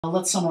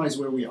Let's summarize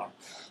where we are.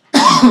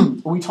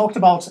 We talked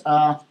about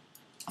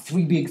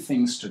three big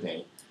things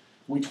today.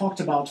 We talked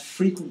about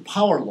frequent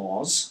power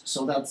laws,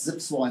 so that's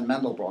Zipf's law and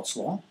Mandelbrot's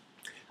law.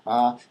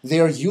 They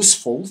are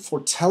useful for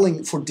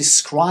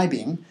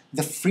describing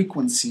the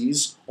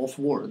frequencies of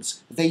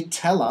words. They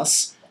tell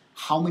us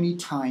how many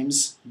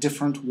times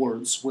different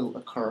words will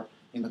occur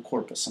in the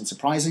corpus. And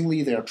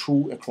surprisingly, they are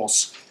true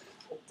across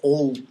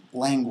all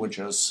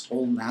languages,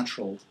 all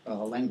natural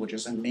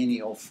languages, and many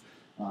of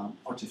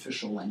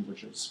artificial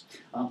languages.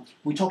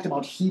 We talked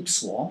about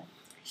Heape's law.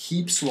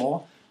 Heape's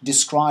law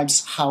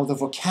describes how the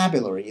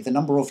vocabulary, the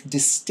number of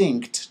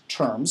distinct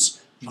terms,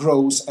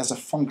 grows as a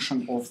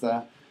function of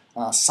the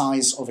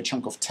size of a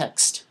chunk of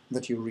text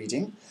that you're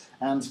reading.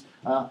 And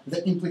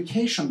the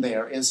implication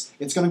there is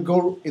it's going to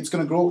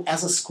grow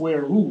as a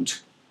square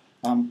root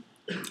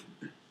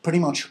pretty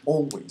much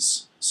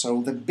always.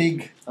 So the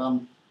big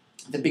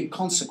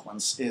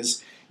consequence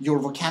is your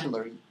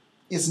vocabulary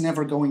is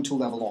never going to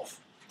level off.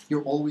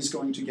 You're always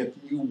going to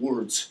get new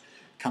words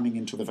coming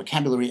into the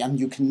vocabulary, and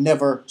you can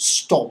never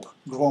stop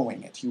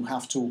growing it. You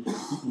have to,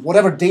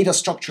 whatever data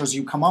structures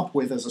you come up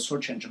with as a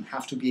search engine,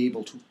 have to be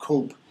able to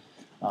cope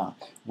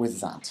with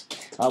that.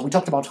 We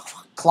talked about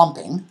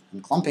clumping,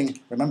 and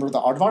clumping, remember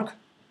the aardvark?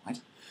 Right?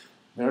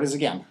 There it is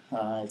again.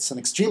 It's an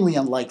extremely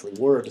unlikely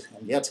word,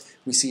 and yet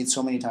we see it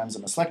so many times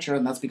in this lecture,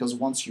 and that's because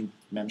once you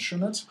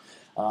mention it,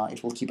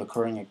 it will keep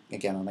occurring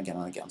again and again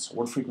and again. So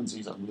word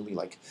frequencies are really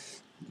like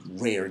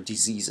rare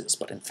diseases,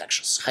 but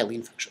infectious, highly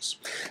infectious.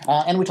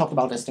 And we talked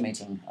about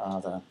estimating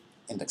the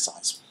index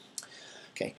size.